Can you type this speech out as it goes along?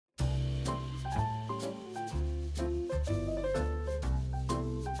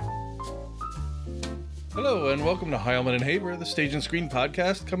Hello, and welcome to Heilman and Haver, the Stage and Screen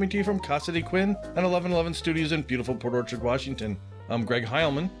podcast, coming to you from Casa de Quinn and 1111 Studios in beautiful Port Orchard, Washington. I'm Greg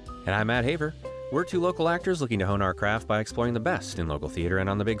Heilman. And I'm Matt Haver. We're two local actors looking to hone our craft by exploring the best in local theater and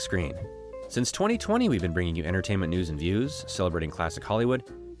on the big screen. Since 2020, we've been bringing you entertainment news and views, celebrating classic Hollywood,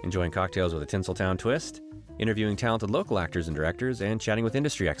 enjoying cocktails with a Tinseltown twist, interviewing talented local actors and directors, and chatting with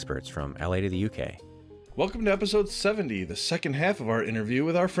industry experts from LA to the UK. Welcome to episode 70, the second half of our interview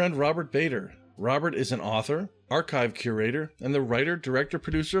with our friend Robert Bader. Robert is an author, archive curator, and the writer, director,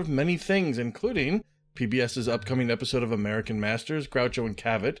 producer of many things, including PBS's upcoming episode of American Masters, Groucho and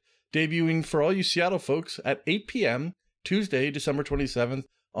Cavett, debuting for all you Seattle folks at 8 p.m. Tuesday, December 27th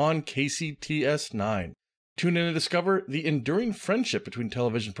on KCTS 9. Tune in to discover the enduring friendship between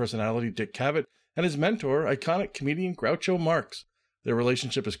television personality Dick Cavett and his mentor, iconic comedian Groucho Marx. Their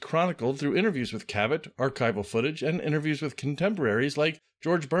relationship is chronicled through interviews with Cavett, archival footage, and interviews with contemporaries like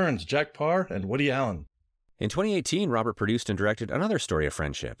George Burns, Jack Parr, and Woody Allen. In 2018, Robert produced and directed another story of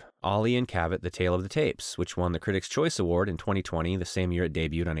friendship, Ollie and Cavett, The Tale of the Tapes, which won the Critics' Choice Award in 2020, the same year it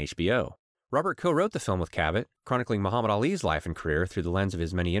debuted on HBO. Robert co-wrote the film with Cavett, chronicling Muhammad Ali's life and career through the lens of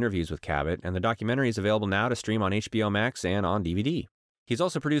his many interviews with Cavett, and the documentary is available now to stream on HBO Max and on DVD. He's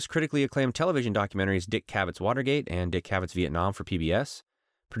also produced critically acclaimed television documentaries Dick Cavett's Watergate and Dick Cavett's Vietnam for PBS,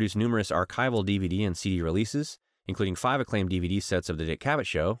 produced numerous archival DVD and CD releases, including 5 acclaimed DVD sets of The Dick Cavett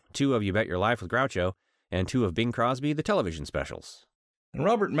Show, 2 of You Bet Your Life with Groucho, and 2 of Bing Crosby, the television specials. And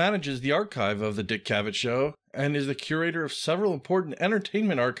Robert manages the archive of The Dick Cavett Show and is the curator of several important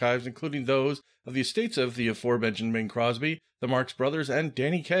entertainment archives, including those of the estates of the aforementioned Bing Crosby, the Marx Brothers, and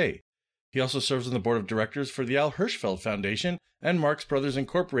Danny Kaye. He also serves on the board of directors for the Al Hirschfeld Foundation and Marx Brothers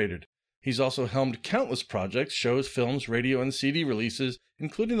Incorporated. He's also helmed countless projects, shows, films, radio, and CD releases,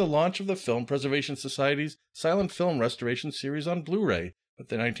 including the launch of the Film Preservation Society's silent film restoration series on Blu-ray, with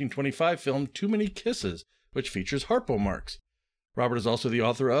the 1925 film Too Many Kisses, which features Harpo Marx. Robert is also the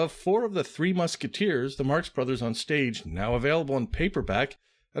author of 4 of the Three Musketeers, the Marx Brothers on Stage, now available in paperback,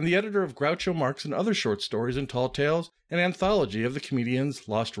 and the editor of Groucho Marx and Other Short Stories and Tall Tales, an anthology of the comedian's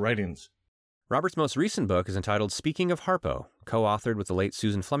lost writings. Robert's most recent book is entitled Speaking of Harpo, co-authored with the late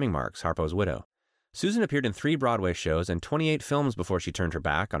Susan Fleming Marx, Harpo's widow. Susan appeared in 3 Broadway shows and 28 films before she turned her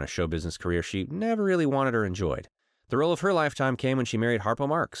back on a show business career she never really wanted or enjoyed. The role of her lifetime came when she married Harpo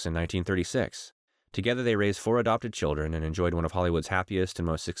Marx in 1936. Together they raised 4 adopted children and enjoyed one of Hollywood's happiest and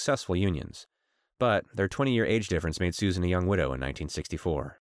most successful unions. But their 20-year age difference made Susan a young widow in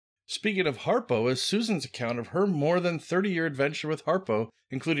 1964. Speaking of Harpo is Susan's account of her more than 30-year adventure with Harpo,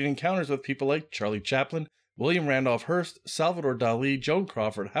 including encounters with people like Charlie Chaplin, William Randolph Hearst, Salvador Dali, Joan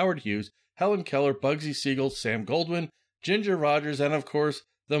Crawford, Howard Hughes, Helen Keller, Bugsy Siegel, Sam Goldwyn, Ginger Rogers, and of course,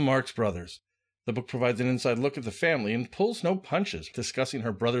 the Marx Brothers. The book provides an inside look at the family and pulls no punches, discussing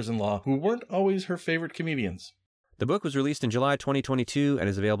her brothers-in-law who weren't always her favorite comedians. The book was released in July 2022 and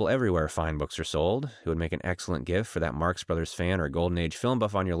is available everywhere fine books are sold. It would make an excellent gift for that Marx Brothers fan or Golden Age film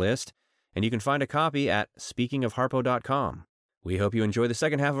buff on your list, and you can find a copy at speakingofharpo.com. We hope you enjoy the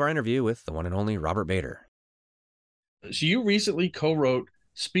second half of our interview with the one and only Robert Bader. So you recently co-wrote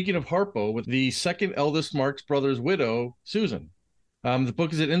Speaking of Harpo with the second eldest Marx Brothers widow, Susan. The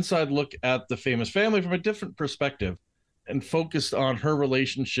book is an inside look at the famous family from a different perspective and focused on her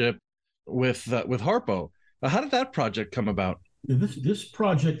relationship with Harpo. How did that project come about? This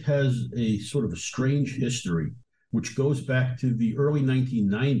project has a sort of a strange history, which goes back to the early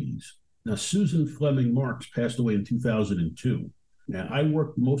 1990s. Now, Susan Fleming Marx passed away in 2002. Now, I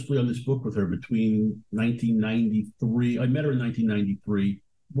worked mostly on this book with her between 1993. I met her in 1993,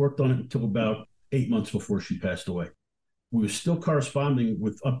 worked on it until about 8 months before she passed away. We were still corresponding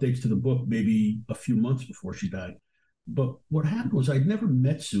with updates to the book maybe a few months before she died. But what happened was I'd never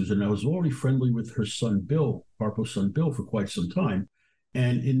met Susan. I was already friendly with her son, Bill, Harpo's son, Bill, for quite some time.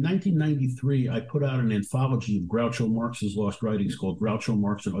 And in 1993, I put out an anthology of Groucho Marx's lost writings called Groucho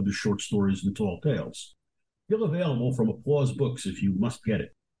Marx and Other Short Stories and Tall Tales. Still available from Applause Books if you must get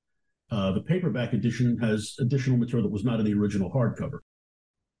it. The paperback edition has additional material that was not in the original hardcover.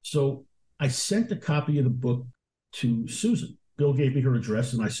 So I sent a copy of the book to Susan. Bill gave me her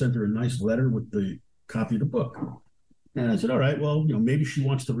address, and I sent her a nice letter with the copy of the book. And I said, all right, well, maybe she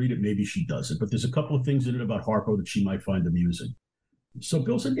wants to read it, maybe she doesn't. But there's a couple of things in it about Harpo that she might find amusing. So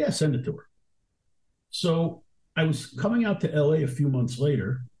Bill said, yeah, send it to her. So I was coming out to L.A. a few months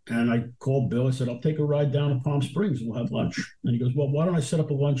later, and I called Bill. I said, I'll take a ride down to Palm Springs and we'll have lunch. And he goes, well, why don't I set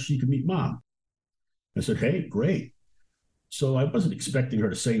up a lunch so you can meet Mom? I said, hey, great. So I wasn't expecting her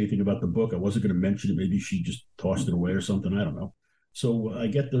to say anything about the book. I wasn't going to mention it. Maybe she just tossed it away or something. I don't know. So I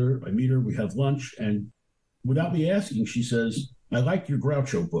get there, I meet her, we have lunch, and without me asking, she says, I like your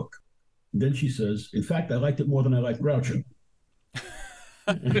Groucho book. Then she says, in fact, I liked it more than I liked Groucho.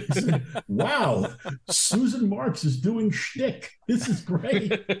 And I said, wow, Susan Marks is doing shtick. This is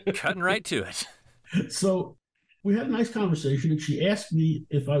great. Cutting right to it. So we had a nice conversation, and she asked me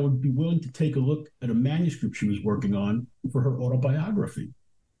if I would be willing to take a look at a manuscript she was working on for her autobiography.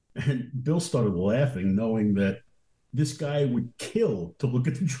 And Bill started laughing, knowing that this guy would kill to look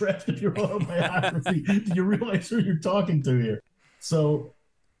at the draft of your autobiography. Do you realize who you're talking to here? So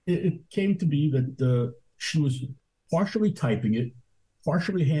it came to be that she was partially typing it,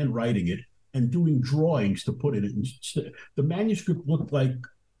 partially handwriting it, and doing drawings to put in it. The manuscript looked like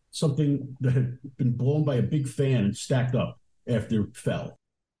something that had been blown by a big fan and stacked up after it fell.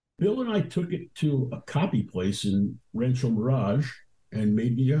 Bill and I took it to a copy place in Rancho Mirage and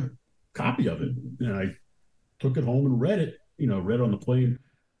made me a copy of it. And I took it home and read it, read on the plane,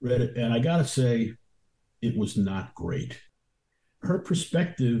 read it. And I got to say, it was not great. Her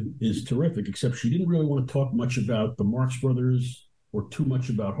perspective is terrific, except she didn't really want to talk much about the Marx Brothers or too much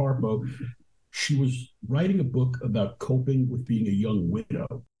about Harpo. She was writing a book about coping with being a young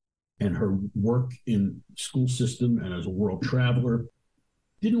widow and her work in school system and as a world traveler.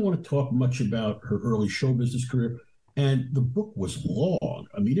 Didn't want to talk much about her early show business career. And the book was long.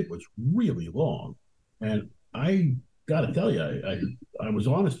 I mean, it was really long. And I got to tell you, I was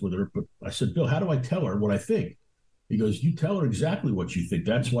honest with her, but I said, Bill, how do I tell her what I think? He goes, you tell her exactly what you think.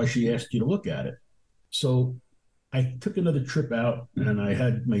 That's why she asked you to look at it. So I took another trip out, and I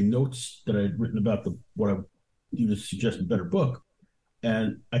had my notes that I had written about what I do to suggest a better book.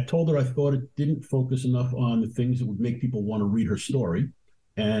 And I told her I thought it didn't focus enough on the things that would make people want to read her story.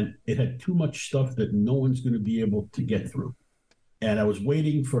 And it had too much stuff that no one's going to be able to get through. And I was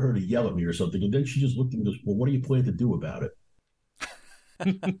waiting for her to yell at me or something. And then she just looked at me and goes, well, what do you plan to do about it?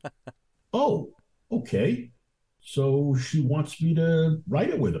 Oh, okay. So she wants me to write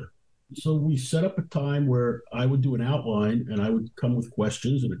it with her. So we set up a time where I would do an outline and I would come with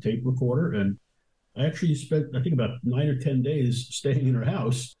questions and a tape recorder. And I actually spent, I think, about 9 or 10 days staying in her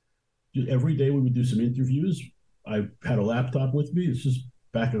house. Every day we would do some interviews. I had a laptop with me. This is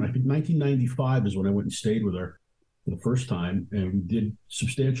back in, I think, 1995 is when I went and stayed with her for the first time. And we did a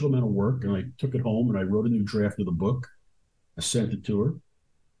substantial amount of work. And I took it home and I wrote a new draft of the book. I sent it to her.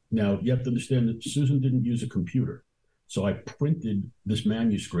 Now, you have to understand that Susan didn't use a computer. So I printed this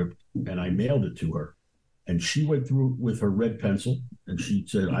manuscript and I mailed it to her. And she went through with her red pencil and she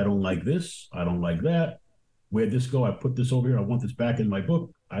said, I don't like this. I don't like that. Where'd this go? I put this over here. I want this back in my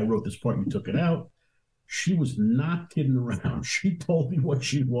book. I wrote this part. You took it out. She was not kidding around. She told me what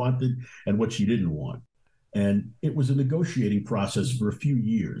she wanted and what she didn't want. And it was a negotiating process for a few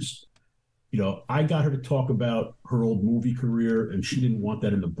years. I got her to talk about her old movie career, and she didn't want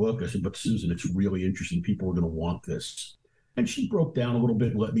that in the book. I said, but Susan, it's really interesting. People are going to want this. And she broke down a little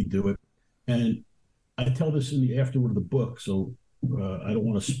bit and let me do it. And I tell this in the afterword of the book, so I don't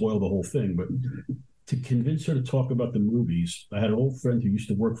want to spoil the whole thing, but to convince her to talk about the movies, I had an old friend who used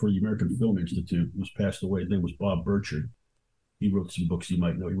to work for the American Film Institute, who's passed away. His name was Bob Burchard. He wrote some books you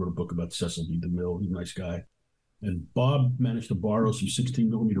might know. He wrote a book about Cecil B. DeMille. He's a nice guy. And Bob managed to borrow some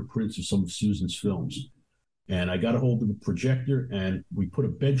 16-millimeter prints of some of Susan's films. And I got a hold of a projector, and we put a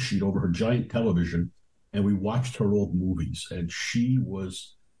bed sheet over her giant television, and we watched her old movies. And she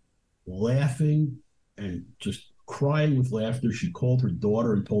was laughing and just crying with laughter. She called her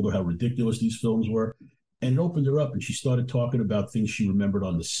daughter and told her how ridiculous these films were. And it opened her up, and she started talking about things she remembered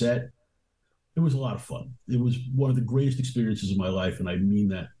on the set. It was a lot of fun. It was one of the greatest experiences of my life, and I mean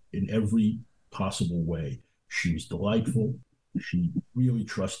that in every possible way. She was delightful. She really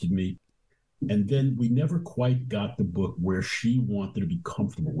trusted me. And then we never quite got the book where she wanted to be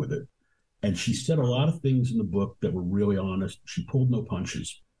comfortable with it. And she said a lot of things in the book that were really honest. She pulled no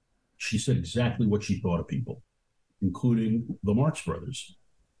punches. She said exactly what she thought of people, including the Marx Brothers.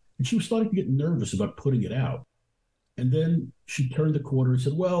 And she was starting to get nervous about putting it out. And then she turned the corner and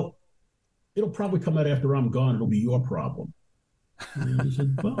said, well, it'll probably come out after I'm gone. It'll be your problem. And I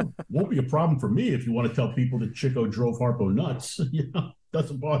said, well, it won't be a problem for me if you want to tell people that Chico drove Harpo nuts.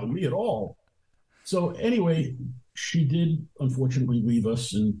 Doesn't bother me at all. So anyway, she did unfortunately leave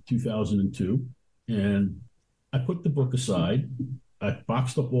us in 2002. And I put the book aside. I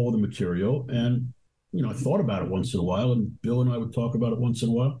boxed up all the material. And, I thought about it once in a while. And Bill and I would talk about it once in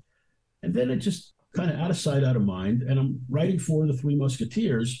a while. And then it just kind of out of sight, out of mind. And I'm writing for the Three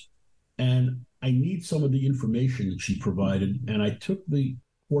Musketeers. And I need some of the information that she provided. And I took the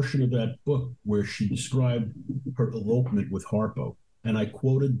portion of that book where she described her elopement with Harpo. And I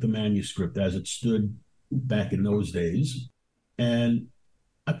quoted the manuscript as it stood back in those days. And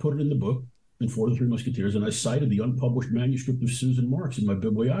I put it in the book in For the Three Musketeers. And I cited the unpublished manuscript of Susan Marks in my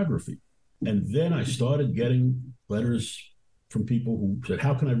bibliography. And then I started getting letters from people who said,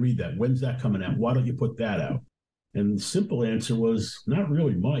 how can I read that? When's that coming out? Why don't you put that out? And the simple answer was not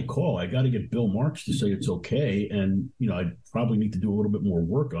really my call. I got to get Bill Marks to say it's okay. And, I probably need to do a little bit more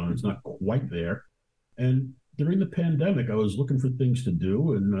work on it. It's not quite there. And during the pandemic, I was looking for things to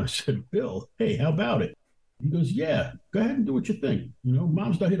do. And I said, Bill, hey, how about it? He goes, yeah, go ahead and do what you think.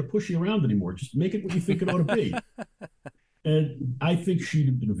 Mom's not here to push you around anymore. Just make it what you think it ought to be. And I think she'd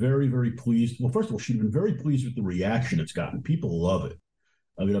have been very, very pleased. Well, first of all, she'd have been very pleased with the reaction it's gotten. People love it.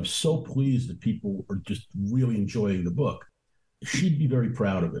 I mean, I'm so pleased that people are just really enjoying the book. She'd be very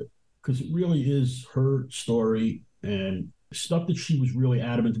proud of it because it really is her story, and stuff that she was really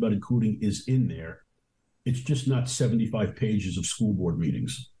adamant about including is in there. It's just not 75 pages of school board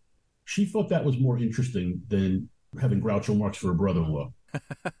meetings. She thought that was more interesting than having Groucho Marx for a brother-in-law.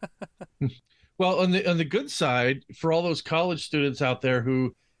 Well, on the good side, for all those college students out there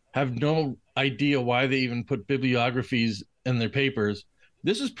who have no idea why they even put bibliographies in their papers,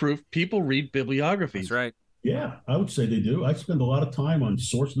 this is proof people read bibliographies. That's right. Yeah, I would say they do. I spend a lot of time on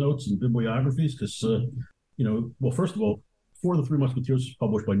source notes and bibliographies because, well, first of all, For the Three Musketeers was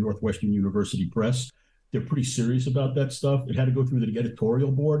published by Northwestern University Press. They're pretty serious about that stuff. It had to go through the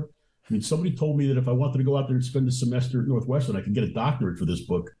editorial board. I mean, somebody told me that if I wanted to go out there and spend a semester at Northwestern, I could get a doctorate for this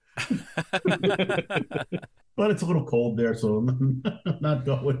book. But it's a little cold there, so I'm not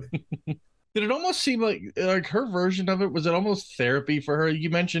going. Did it almost seem like her version of it, was it almost therapy for her? You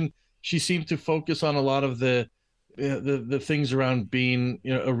mentioned she seemed to focus on a lot of the things around being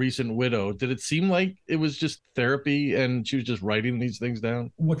a recent widow. Did it seem like it was just therapy and she was just writing these things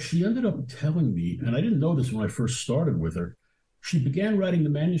down? What she ended up telling me, and I didn't know this when I first started with her, she began writing the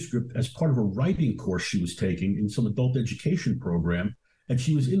manuscript as part of a writing course she was taking in some adult education program. And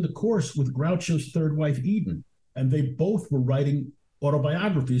she was in the course with Groucho's third wife, Eden. And they both were writing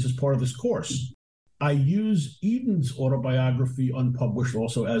autobiographies as part of this course. I use Eden's autobiography unpublished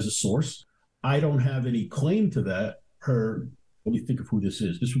also as a source. I don't have any claim to that. Let me think of who this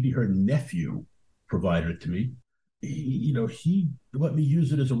is. This would be her nephew provided it to me. He let me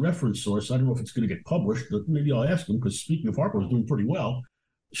use it as a reference source. I don't know if it's going to get published, but maybe I'll ask him because speaking of Harper, was doing pretty well.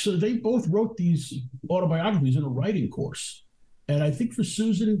 So they both wrote these autobiographies in a writing course. And I think for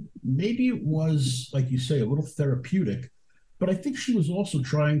Susan, maybe it was, like you say, a little therapeutic, but I think she was also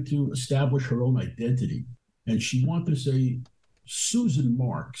trying to establish her own identity. And she wanted to say, Susan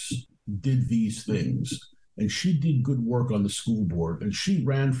Marks did these things, and she did good work on the school board, and she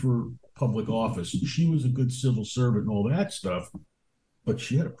ran for public office, and she was a good civil servant and all that stuff. But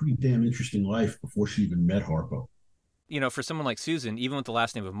she had a pretty damn interesting life before she even met Harpo. For someone like Susan, even with the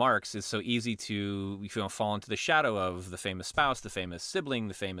last name of Marks, it's so easy to fall into the shadow of the famous spouse, the famous sibling,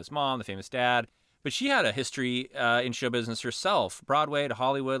 the famous mom, the famous dad. But she had a history in show business herself, Broadway to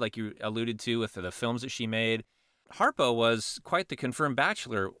Hollywood, like you alluded to with the films that she made. Harpo was quite the confirmed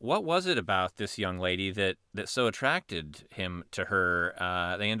bachelor. What was it about this young lady that so attracted him to her?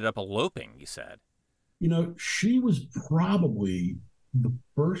 They ended up eloping, you said. She was probably the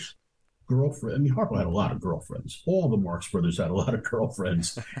first girlfriend. I mean, Harpo had a lot of girlfriends. All the Marx brothers had a lot of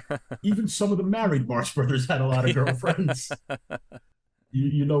girlfriends. Even some of the married Marx brothers had a lot of girlfriends.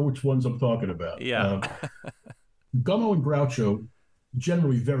 You know which ones I'm talking about. Yeah. Gummo and Groucho,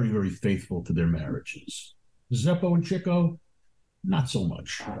 generally very, very faithful to their marriages. Zeppo and Chico, not so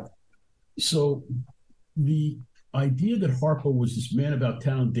much. So the idea that Harpo was this man about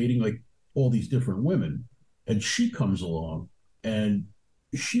town dating like all these different women, and she comes along, and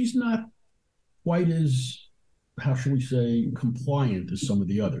she's not quite as, how shall we say, compliant as some of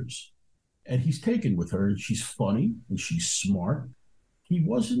the others. And he's taken with her, and she's funny, and she's smart. He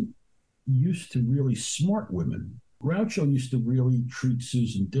wasn't used to really smart women. Groucho used to really treat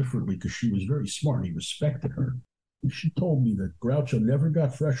Susan differently because she was very smart, and he respected her. And she told me that Groucho never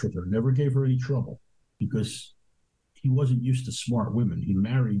got fresh with her, never gave her any trouble, because he wasn't used to smart women. He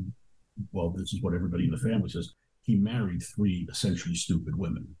married, well, this is what everybody in the family says, he married 3 essentially stupid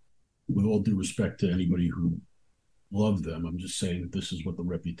women. With all due respect to anybody who loved them, I'm just saying that this is what the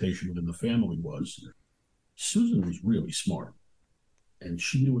reputation within the family was. Susan was really smart, and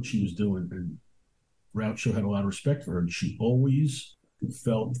she knew what she was doing, and Groucho had a lot of respect for her, and she always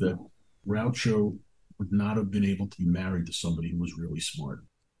felt that Groucho would not have been able to be married to somebody who was really smart.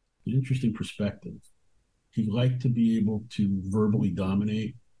 An interesting perspective. He liked to be able to verbally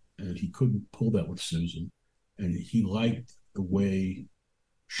dominate, and he couldn't pull that with Susan. And he liked the way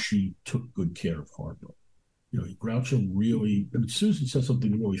she took good care of Harpo. Groucho really, Susan said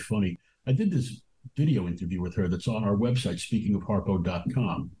something really funny. I did this video interview with her that's on our website,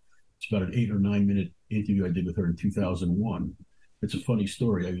 speakingofharpo.com. It's about an 8 or 9 minute interview I did with her in 2001. It's a funny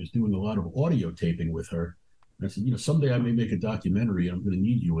story. I was doing a lot of audio taping with her. And I said, someday I may make a documentary and I'm going to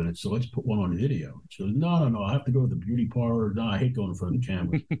need you in it. So let's put one on video. She goes, no. I have to go to the beauty parlor. No, I hate going in front of the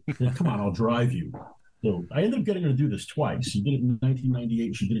camera. Said, come on, I'll drive you. So I ended up getting her to do this twice. She did it in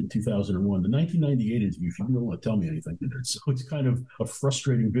 1998. She did it in 2001. The 1998 interview, she didn't want to tell me anything. So it's kind of a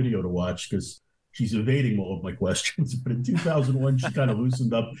frustrating video to watch because she's evading all of my questions. But in 2001, she kind of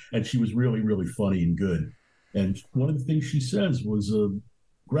loosened up and she was really, really funny and good. And one of the things she says was,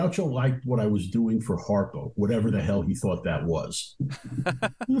 Groucho liked what I was doing for Harpo, whatever the hell he thought that was.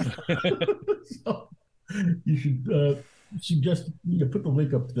 So you should suggest, put the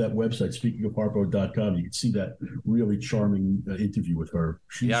link up to that website, speakingofharpo.com. You can see that really charming interview with her.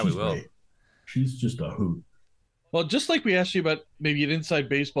 We will. Great. She's just a hoot. Well, just like we asked you about maybe an inside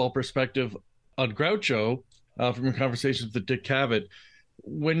baseball perspective on Groucho from your conversations with Dick Cavett,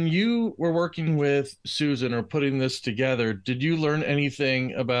 when you were working with Susan or putting this together, did you learn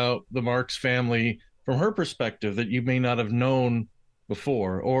anything about the Marx family from her perspective that you may not have known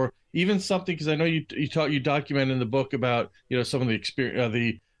before, or even something? Because I know you document in the book about some of the experience,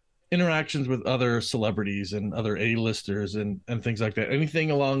 the interactions with other celebrities and other A-listers and things like that. Anything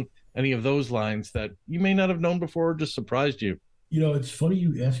along any of those lines that you may not have known before, or just surprised you? It's funny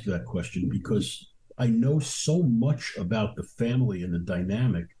you ask that question because I know so much about the family and the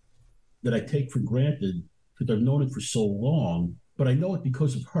dynamic that I take for granted because I've known it for so long, but I know it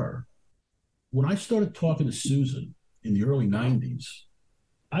because of her. When I started talking to Susan in the early 90s,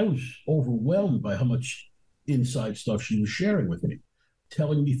 I was overwhelmed by how much inside stuff she was sharing with me,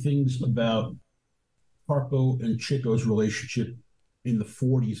 telling me things about Harpo and Chico's relationship in the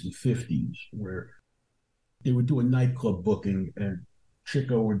 40s and 50s, where they would do a nightclub booking and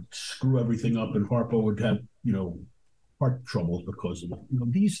Chico would screw everything up and Harpo would have, heart troubles because of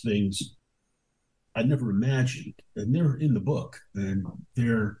it. These things I never imagined, and they're in the book, and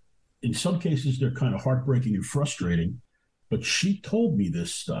in some cases, they're kind of heartbreaking and frustrating, but she told me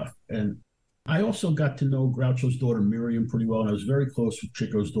this stuff. And I also got to know Groucho's daughter, Miriam, pretty well, and I was very close with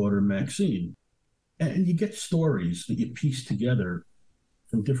Chico's daughter, Maxine. And you get stories that you piece together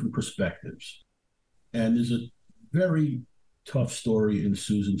from different perspectives. And there's a very tough story in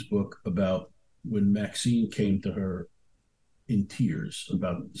Susan's book about when Maxine came to her in tears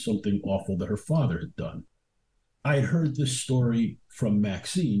about something awful that her father had done. I had heard this story from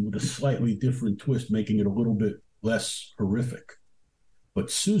Maxine with a slightly different twist, making it a little bit less horrific.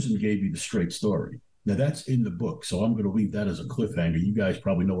 But Susan gave me the straight story. Now, that's in the book, so I'm going to leave that as a cliffhanger. You guys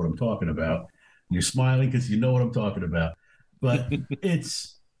probably know what I'm talking about. You're smiling because you know what I'm talking about. But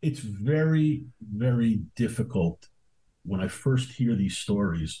it's very, very difficult when I first hear these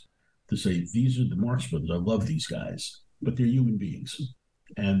stories to say, these are the Marx Brothers. I love these guys, but they're human beings.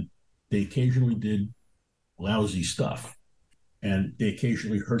 And they occasionally did lousy stuff. And they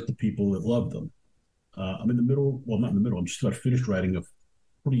occasionally hurt the people that loved them. I'm in the middle, well, not in the middle, I'm just about finished writing a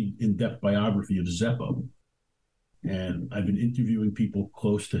pretty in-depth biography of Zeppo. And I've been interviewing people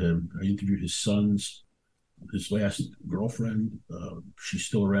close to him. I interviewed his sons, his last girlfriend. She's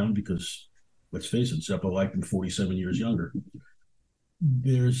still around because, let's face it, Zeppo liked him 47 years younger.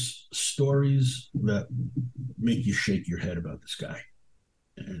 There's stories that make you shake your head about this guy.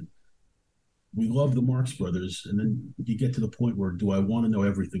 And we love the Marx Brothers, and then you get to the point where, do I want to know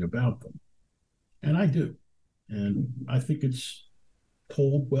everything about them? And I do. And I think it's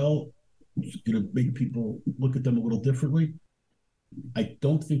told well. It's going to make people look at them a little differently. I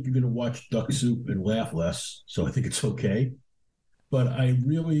don't think you're going to watch Duck Soup and laugh less, so I think it's okay. But I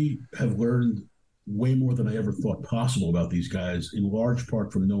really have learned way more than I ever thought possible about these guys, in large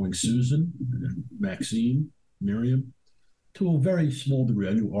part from knowing Susan, Maxine, Miriam. To a very small degree,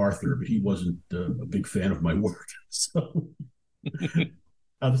 I knew Arthur, but he wasn't a big fan of my work. So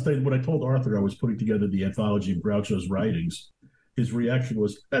I'll just tell you, when I told Arthur I was putting together the anthology of Groucho's writings, his reaction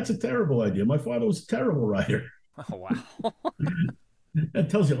was, "That's a terrible idea. My father was a terrible writer." Oh, wow. That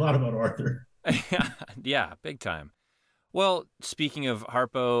tells you a lot about Arthur. Yeah, big time. Well, speaking of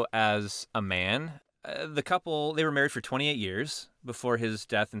Harpo as a man, the couple, they were married for 28 years. Before his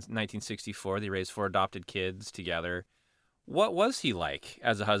death in 1964, they raised 4 adopted kids together. What was he like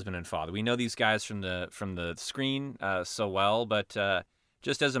as a husband and father? We know these guys from the screen so well, but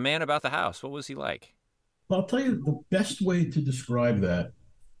just as a man about the house, what was he like? Well, I'll tell you, the best way to describe that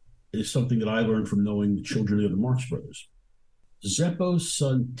is something that I learned from knowing the children of the Marx Brothers. Zeppo's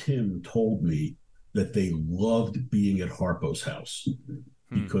son, Tim, told me that they loved being at Harpo's house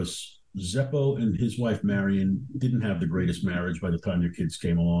because Zeppo and his wife, Marion, didn't have the greatest marriage by the time their kids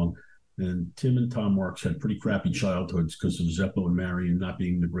came along. And Tim and Tom Marx had pretty crappy childhoods because of Zeppo and Marion not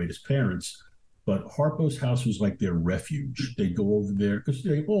being the greatest parents. But Harpo's house was like their refuge. They'd go over there because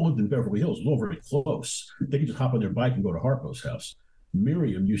they all lived in Beverly Hills, all very close. They could just hop on their bike and go to Harpo's house.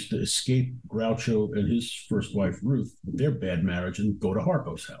 Miriam used to escape Groucho and his first wife, Ruth, with their bad marriage and go to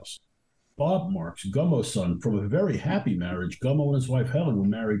Harpo's house. Bob Marks, Gummo's son, from a very happy marriage. Gummo and his wife Helen were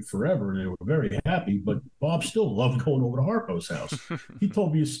married forever, and they were very happy, but Bob still loved going over to Harpo's house. He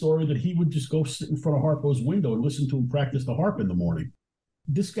told me a story that he would just go sit in front of Harpo's window and listen to him practice the harp in the morning.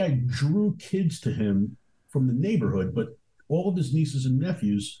 This guy drew kids to him from the neighborhood, but all of his nieces and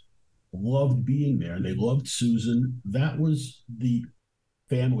nephews loved being there, and they loved Susan. That was the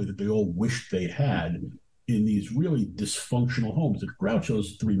family that they all wished they had in these really dysfunctional homes.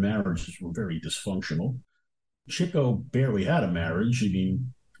 Groucho's 3 marriages were very dysfunctional. Chico barely had a marriage. I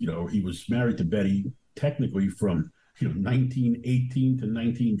mean, he was married to Betty technically from 1918 to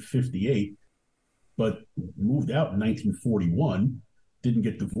 1958, but moved out in 1941. Didn't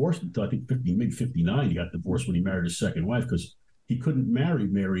get divorced until I think maybe 59. He got divorced when he married his second wife because he couldn't marry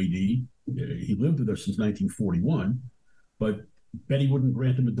Mary Dee. He lived with her since 1941, but Betty wouldn't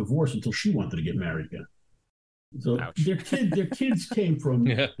grant him a divorce until she wanted to get married again. So their kids came from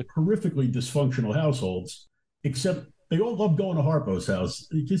horrifically dysfunctional households, except they all loved going to Harpo's house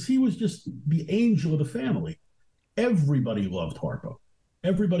because he was just the angel of the family. Everybody loved Harpo.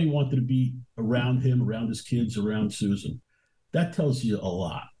 Everybody wanted to be around him, around his kids, around Susan. That tells you a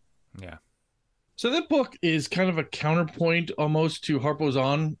lot. Yeah. So that book is kind of a counterpoint almost to Harpo's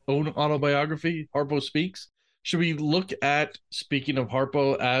own autobiography, Harpo Speaks. Should we look at Speaking of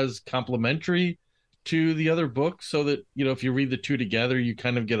Harpo as complementary to the other book so that, if you read the two together, you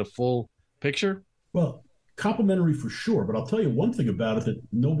kind of get a full picture? Well, complimentary for sure, but I'll tell you one thing about it that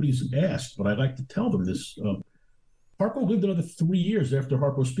nobody's asked, but I'd like to tell them this. Harpo lived another 3 years after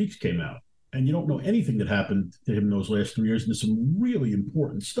Harpo Speaks came out, and you don't know anything that happened to him in those last 3 years, and there's some really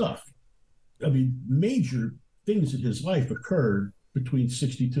important stuff. I mean, major things in his life occurred between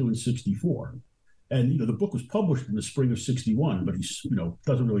 62 and 64. And, the book was published in the spring of 61, but he's,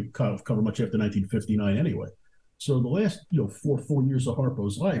 doesn't really cover much after 1959 anyway. So the last, 4 full years of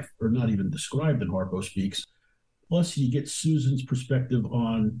Harpo's life are not even described in Harpo Speaks. Plus, you get Susan's perspective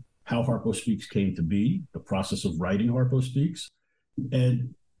on how Harpo Speaks came to be, the process of writing Harpo Speaks,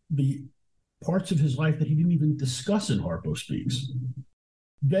 and the parts of his life that he didn't even discuss in Harpo Speaks.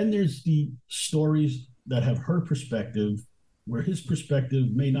 Then there's the stories that have her perspective, where his perspective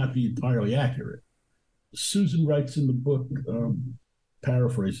may not be entirely accurate. Susan writes in the book,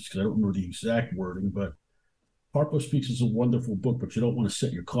 paraphrases because I don't remember the exact wording, but Harpo Speaks is a wonderful book, but you don't want to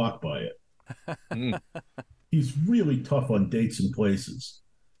set your clock by it. He's really tough on dates and places.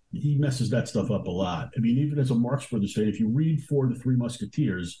 He messes that stuff up a lot. I mean, even as a Marx Brothers fan, if you read For the Three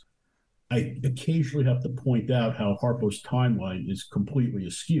Musketeers, I occasionally have to point out how Harpo's timeline is completely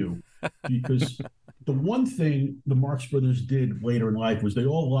askew because the one thing the Marx Brothers did later in life was they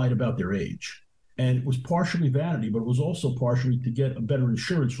all lied about their age. And it was partially vanity, but it was also partially to get a better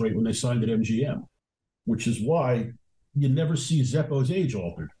insurance rate when they signed at MGM, which is why you never see Zeppo's age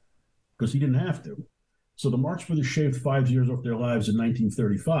altered, because he didn't have to. So the Marx Brothers shaved 5 years off their lives in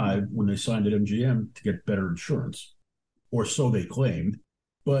 1935 when they signed at MGM to get better insurance, or so they claimed.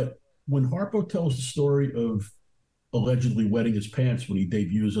 But when Harpo tells the story of allegedly wetting his pants when he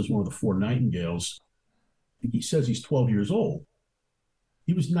debuts as one of the Four Nightingales, he says he's 12 years old.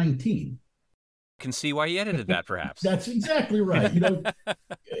 He was 19. Can see why he edited that, perhaps. That's exactly right.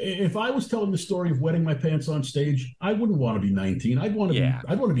 If I was telling the story of wetting my pants on stage, I wouldn't want to be 19. I'd want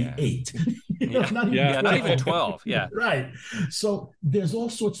to be 8. Not even 12. Yeah. Right. So there's all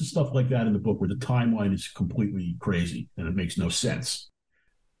sorts of stuff like that in the book where the timeline is completely crazy and it makes no sense.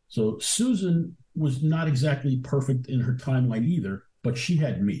 So Susan was not exactly perfect in her timeline either, but she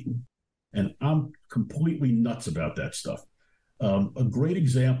had me. And I'm completely nuts about that stuff. A great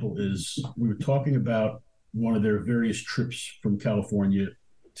example is we were talking about one of their various trips from California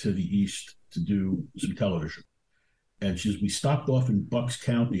to the East to do some television. And we stopped off in Bucks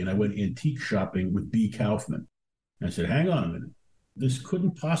County and I went antique shopping with B. Kaufman. And I said, hang on a minute. This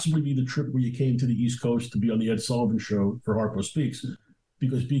couldn't possibly be the trip where you came to the East Coast to be on the Ed Sullivan Show for Harpo Speaks,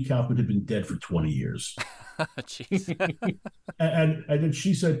 because B. Kaufman had been dead for 20 years. Jeez. And then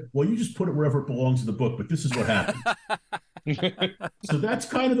she said, well, you just put it wherever it belongs in the book, but this is what happened. So that's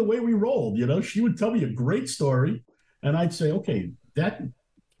kind of the way we rolled. She would tell me a great story and I'd say, okay, that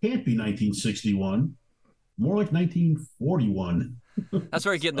can't be 1961, more like 1941. That's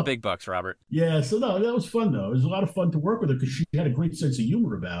where you're getting the big bucks, Robert. Yeah. So no, that was fun though. It was a lot of fun to work with her because she had a great sense of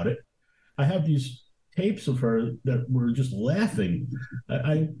humor about it. I have these tapes of her that were just laughing.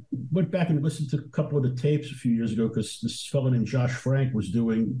 I went back and listened to a couple of the tapes a few years ago because this fellow named Josh Frank was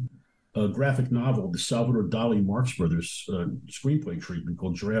doing a graphic novel of the Salvador Dali Marx Brothers screenplay treatment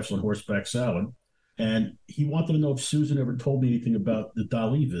called Giraffes on Horseback Salad. And he wanted to know if Susan ever told me anything about the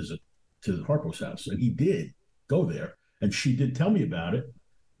Dali visit to Harpo's house. And he did go there. And she did tell me about it.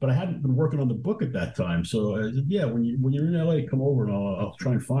 But I hadn't been working on the book at that time. So I said, yeah, when you're in LA, come over and I'll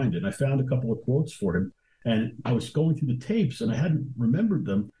try and find it. And I found a couple of quotes for him. And I was going through the tapes and I hadn't remembered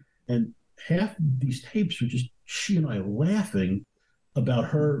them. And half of these tapes were just she and I laughing about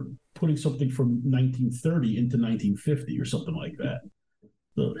her putting something from 1930 into 1950 or something like that.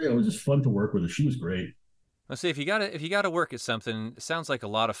 So it was just fun to work with her. She was great. Let's see, if you gotta work at something, it sounds like a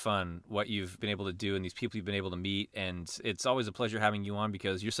lot of fun what you've been able to do and these people you've been able to meet, and it's always a pleasure having you on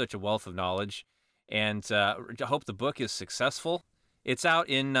because you're such a wealth of knowledge. And I hope the book is successful. It's out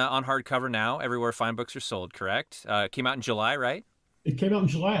on hardcover now, everywhere fine books are sold. Correct? Came out in July, right? It came out in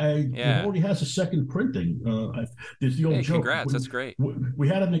July. It already has a second printing. There's the old joke. Congrats, that's great. We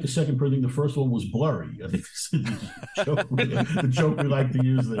had to make a second printing. The first one was blurry. I think this is the joke we like to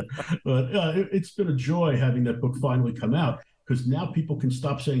use there. But it's been a joy having that book finally come out because now people can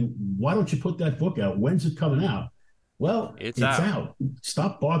stop saying, why don't you put that book out? When's it coming out? Well, it's out.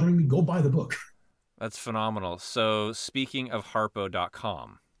 Stop bothering me. Go buy the book. That's phenomenal. So speaking of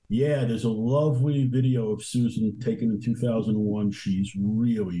Harpo.com. Yeah, there's a lovely video of Susan taken in 2001. She's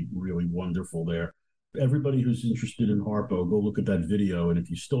really, really wonderful there. Everybody who's interested in Harpo, go look at that video. And if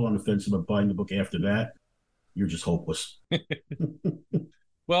you're still on the fence about buying the book after that, you're just hopeless.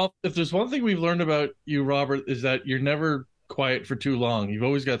 Well, if there's one thing we've learned about you, Robert, is that you're never quiet for too long. You've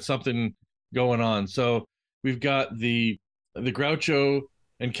always got something going on. So we've got the Groucho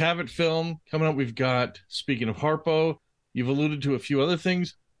and Cavett film coming up. We've got, speaking of Harpo, you've alluded to a few other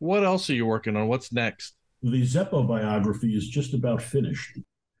things. What else are you working on? What's next? The Zeppo biography is just about finished.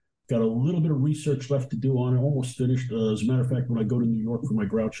 Got a little bit of research left to do on it, almost finished. As a matter of fact, when I go to New York for my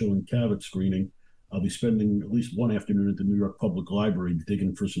Groucho and Cavett screening, I'll be spending at least one afternoon at the New York Public Library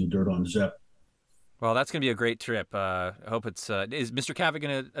digging for some dirt on Zepp. Well, that's going to be a great trip. I hope it's... is Mr. Cavett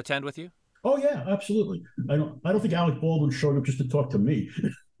going to attend with you? Oh, yeah, absolutely. I don't think Alec Baldwin's showing up just to talk to me.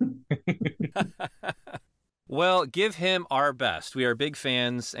 Well, give him our best. We are big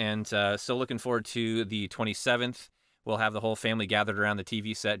fans, and still looking forward to the 27th. We'll have the whole family gathered around the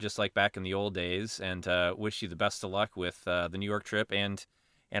TV set, just like back in the old days, and wish you the best of luck with the New York trip and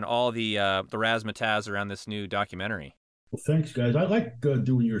all the razzmatazz around this new documentary. Well, thanks, guys. I like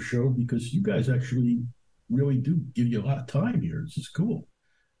doing your show because you guys actually really do give you a lot of time here. This is cool.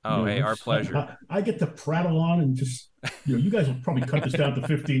 Oh, hey, our pleasure. I get to prattle on and just, you guys will probably cut this down to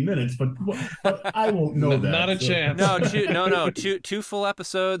 15 minutes, but I won't know that. Not a chance. No, two full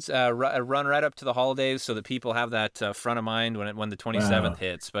episodes, run right up to the holidays so that people have that front of mind when the 27th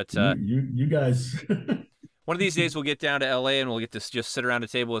hits. But you guys... One of these days we'll get down to LA and we'll get to just sit around a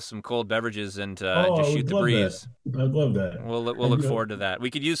table with some cold beverages and just shoot the breeze. I'd love that. We'll look forward to that.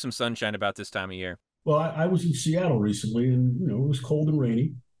 We could use some sunshine about this time of year. Well, I was in Seattle recently and, it was cold and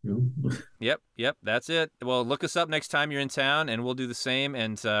rainy. Yep, that's it. Well, look us up next time you're in town, and we'll do the same.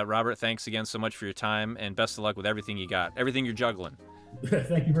 And Robert, thanks again so much for your time, and best of luck with everything you got, everything you're juggling.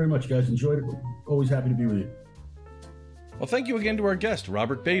 Thank you very much, guys. Enjoyed it. Always happy to be with you. Well, thank you again to our guest,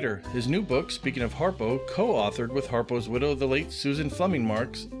 Robert Bader. His new book, Speaking of Harpo, co-authored with Harpo's widow, the late Susan Fleming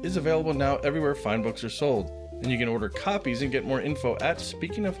Marx, is available now everywhere fine books are sold. And you can order copies and get more info at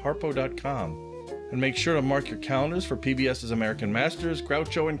speakingofharpo.com. And make sure to mark your calendars for PBS's American Masters,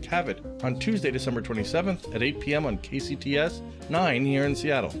 Groucho, and Cavett on Tuesday, December 27th at 8 p.m. on KCTS 9 here in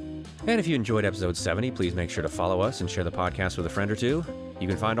Seattle. And if you enjoyed episode 70, please make sure to follow us and share the podcast with a friend or two. You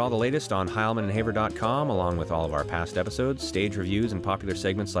can find all the latest on HeilmanandHaver.com, along with all of our past episodes, stage reviews, and popular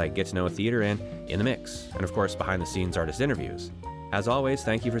segments like Get to Know a Theater and In the Mix, and of course, behind-the-scenes artist interviews. As always,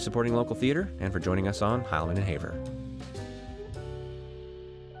 thank you for supporting local theater and for joining us on Heilman and Haver.